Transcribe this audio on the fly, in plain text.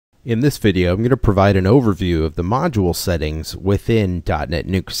In this video, I'm going to provide an overview of the module settings within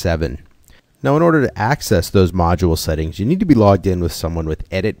DotNetNuke 7. Now, in order to access those module settings, you need to be logged in with someone with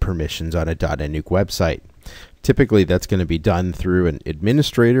edit permissions on a DotNetNuke website. Typically, that's going to be done through an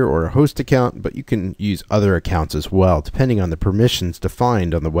administrator or a host account, but you can use other accounts as well, depending on the permissions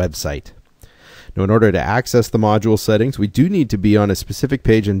defined on the website. Now, in order to access the module settings, we do need to be on a specific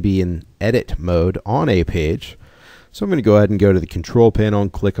page and be in edit mode on a page. So I'm going to go ahead and go to the control panel and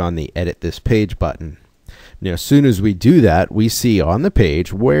click on the Edit This Page button. Now, as soon as we do that, we see on the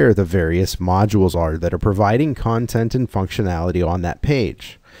page where the various modules are that are providing content and functionality on that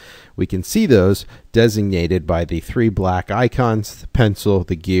page. We can see those designated by the three black icons, the pencil,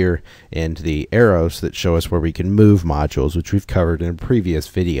 the gear, and the arrows that show us where we can move modules, which we've covered in a previous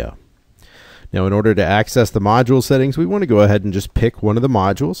video. Now, in order to access the module settings, we want to go ahead and just pick one of the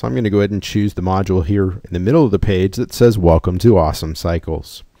modules. I'm going to go ahead and choose the module here in the middle of the page that says Welcome to Awesome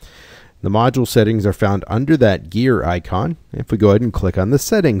Cycles. The module settings are found under that gear icon if we go ahead and click on the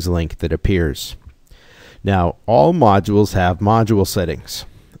settings link that appears. Now, all modules have module settings.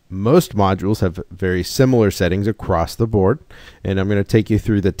 Most modules have very similar settings across the board, and I'm going to take you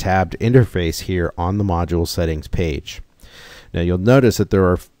through the tabbed interface here on the module settings page. Now, you'll notice that there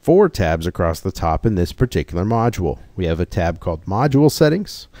are 4 tabs across the top in this particular module. We have a tab called Module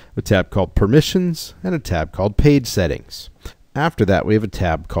Settings, a tab called Permissions, and a tab called Page Settings. After that, we have a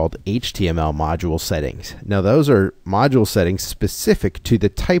tab called HTML Module Settings. Now, those are module settings specific to the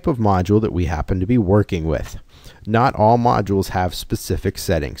type of module that we happen to be working with. Not all modules have specific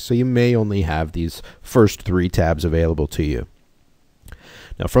settings, so you may only have these first 3 tabs available to you.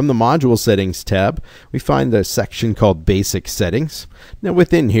 Now, from the Module Settings tab, we find a section called Basic Settings. Now,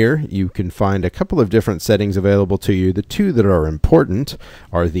 within here, you can find a couple of different settings available to you. The 2 that are important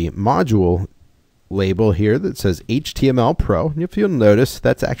are the module label here that says HTML Pro. And if you'll notice,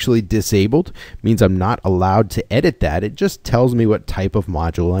 that's actually disabled. It means I'm not allowed to edit that. It just tells me what type of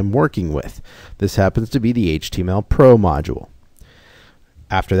module I'm working with. This happens to be the HTML Pro module.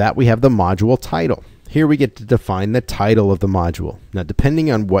 After that, we have the module title. Here we get to define the title of the module. Now, depending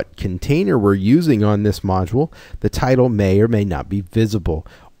on what container we're using on this module, the title may or may not be visible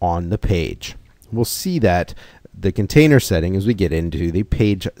on the page. We'll see that the container setting as we get into the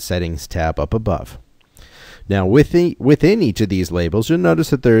Page Settings tab up above. Now, within each of these labels, you'll notice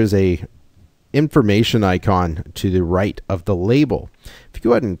that there is a information icon to the right of the label. If you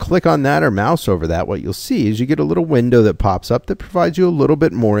go ahead and click on that or mouse over that, what you'll see is you get a little window that pops up that provides you a little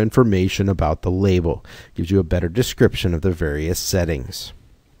bit more information about the label. It gives you a better description of the various settings.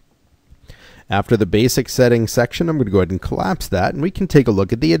 After the basic settings section, I'm going to go ahead and collapse that, and we can take a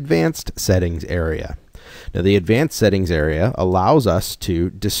look at the advanced settings area. Now, the advanced settings area allows us to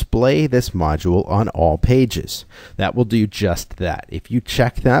display this module on all pages. That will do just that. If you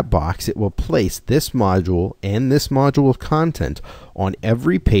check that box, it will place this module and this module content on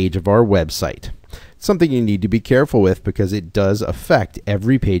every page of our website. It's something you need to be careful with because it does affect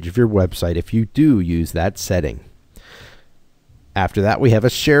every page of your website if you do use that setting. After that, we have a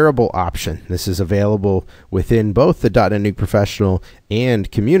shareable option. This is available within both the DotNetNuke Professional and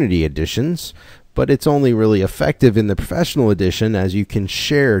Community editions, but it's only really effective in the Professional edition as you can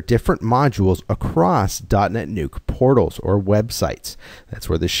share different modules across DotNetNuke portals or websites. That's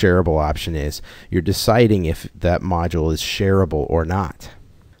where the shareable option is. You're deciding if that module is shareable or not.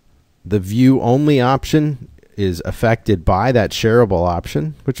 The view only option is affected by that shareable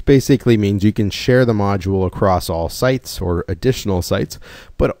option, which basically means you can share the module across all sites or additional sites,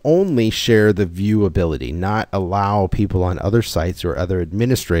 but only share the viewability, not allow people on other sites or other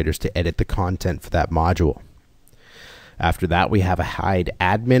administrators to edit the content for that module. After that, we have a hide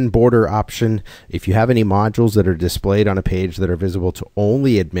admin border option. If you have any modules that are displayed on a page that are visible to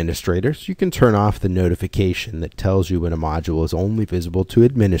only administrators, you can turn off the notification that tells you when a module is only visible to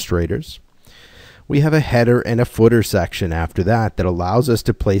administrators. We have a header and a footer section after that that allows us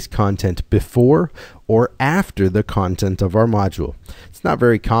to place content before or after the content of our module. It's not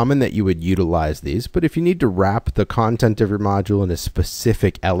very common that you would utilize these, but if you need to wrap the content of your module in a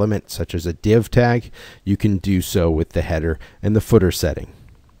specific element, such as a div tag, you can do so with the header and the footer setting.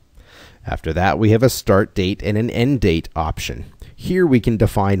 After that, we have a start date and an end date option. Here we can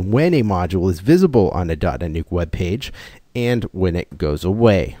define when a module is visible on a DotNetNuke web page and when it goes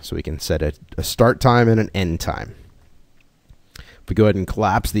away. So we can set a start time and an end time. If we go ahead and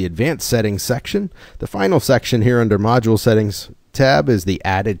collapse the advanced settings section, the final section here under module settings tab is the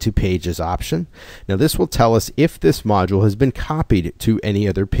added to pages option. Now, this will tell us if this module has been copied to any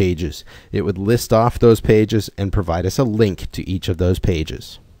other pages. It would list off those pages and provide us a link to each of those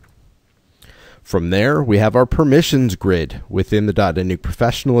pages. From there, we have our permissions grid within the DotNetNuke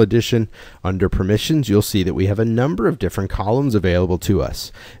Professional Edition. Under permissions, you'll see that we have a number of different columns available to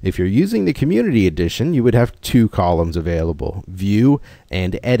us. If you're using the Community Edition, you would have 2 columns available, View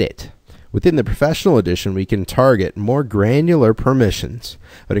and Edit. Within the Professional Edition, we can target more granular permissions.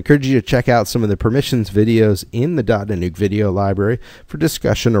 I'd encourage you to check out some of the permissions videos in the DotNetNuke video library for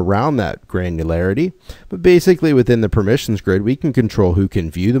discussion around that granularity. But basically, within the permissions grid, we can control who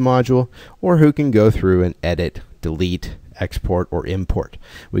can view the module or who can go through and edit, delete, export, or import.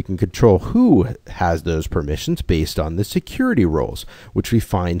 We can control who has those permissions based on the security roles, which we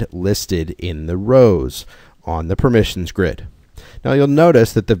find listed in the rows on the permissions grid. Now you'll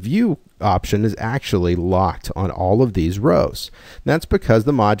notice that the view option is actually locked on all of these rows. That's because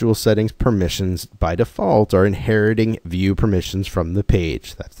the module settings permissions by default are inheriting view permissions from the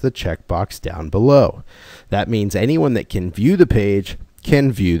page. That's the checkbox down below. That means anyone that can view the page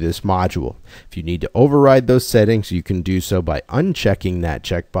can view this module. If you need to override those settings, you can do so by unchecking that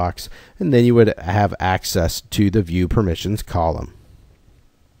checkbox, and then you would have access to the view permissions column.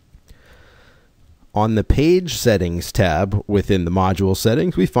 On the Page Settings tab within the Module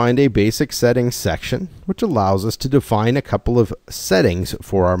Settings, we find a Basic Settings section, which allows us to define a couple of settings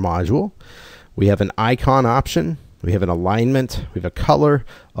for our module. We have an icon option, we have an alignment, we have a color,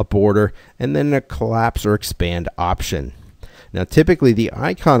 a border, and then a collapse or expand option. Now typically the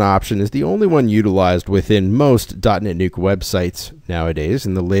icon option is the only one utilized within most DotNetNuke websites nowadays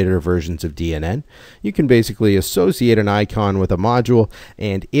in the later versions of DNN. You can basically associate an icon with a module,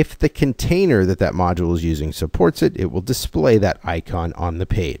 and if the container that module is using supports it, it will display that icon on the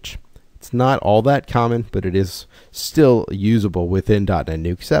page. It's not all that common, but it is still usable within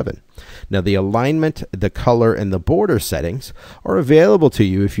DotNetNuke 7. Now the alignment, the color, and the border settings are available to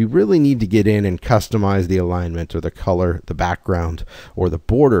you if you really need to get in and customize the alignment or the color, the background, or the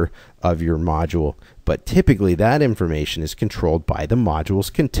border of your module. But typically that information is controlled by the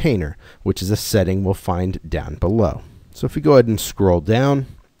module's container, which is a setting we'll find down below. So if we go ahead and scroll down,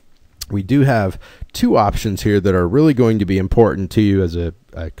 we do have 2 options here that are really going to be important to you as a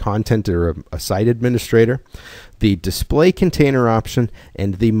content or a site administrator. The display container option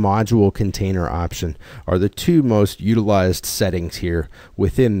and the module container option are the 2 most utilized settings here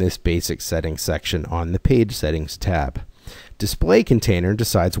within this basic settings section on the Page Settings tab. Display container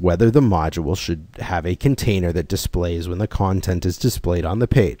decides whether the module should have a container that displays when the content is displayed on the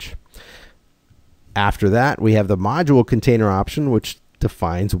page. After that, we have the module container option, which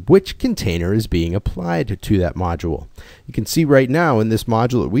defines which container is being applied to that module. You can see right now in this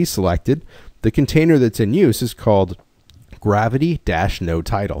module that we selected, the container that's in use is called Gravity-No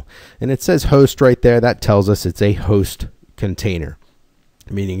Title, and it says host right there. That tells us it's a host container,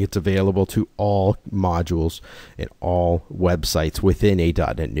 meaning it's available to all modules and all websites within a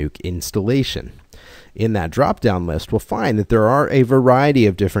DotNetNuke installation. In that drop-down list, we'll find that there are a variety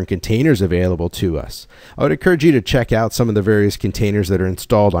of different containers available to us. I would encourage you to check out some of the various containers that are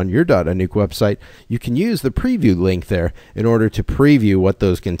installed on your DotNetNuke website. You can use the preview link there in order to preview what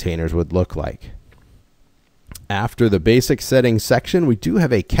those containers would look like. After the basic settings section, we do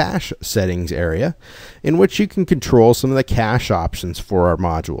have a cache settings area in which you can control some of the cache options for our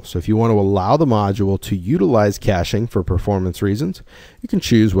module. So if you want to allow the module to utilize caching for performance reasons, you can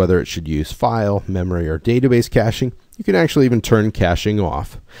choose whether it should use file, memory, or database caching. You can actually even turn caching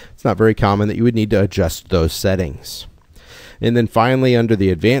off. It's not very common that you would need to adjust those settings. And then finally, under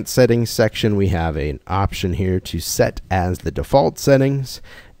the advanced settings section, we have an option here to set as the default settings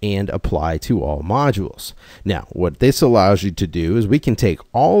and apply to all modules. Now, what this allows you to do is we can take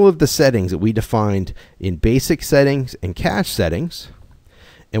all of the settings that we defined in basic settings and cache settings,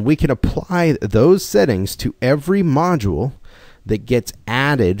 and we can apply those settings to every module that gets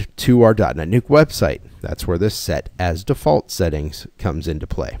added to our DotNetNuke website. That's where this set as default settings comes into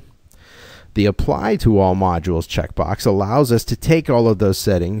play. The apply to all modules checkbox allows us to take all of those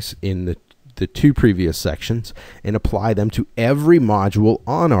settings in the 2 previous sections and apply them to every module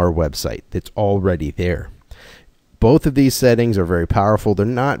on our website that's already there. Both of these settings are very powerful. They're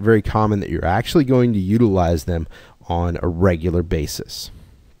not very common that you're actually going to utilize them on a regular basis.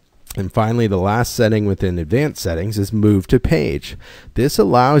 And finally, the last setting within advanced settings is move to page. This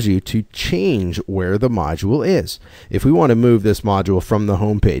allows you to change where the module is. If we want to move this module from the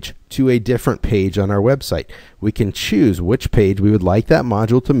home page to a different page on our website, we can choose which page we would like that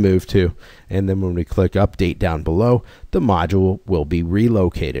module to move to, and then when we click update down below, the module will be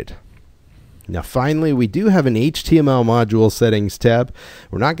relocated. Now finally, we do have an HTML module settings tab.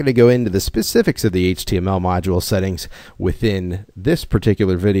 We're not going to go into the specifics of the HTML module settings within this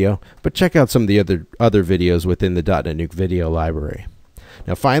particular video, but check out some of the other videos within the DotNetNuke video library.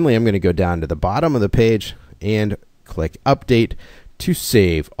 Now finally, I'm going to go down to the bottom of the page and click Update to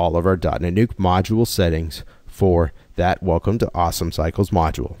save all of our DotNetNuke module settings for that Welcome to Awesome Cycles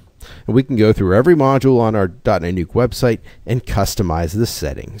module. And we can go through every module on our DotNetNuke website and customize the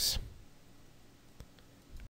settings.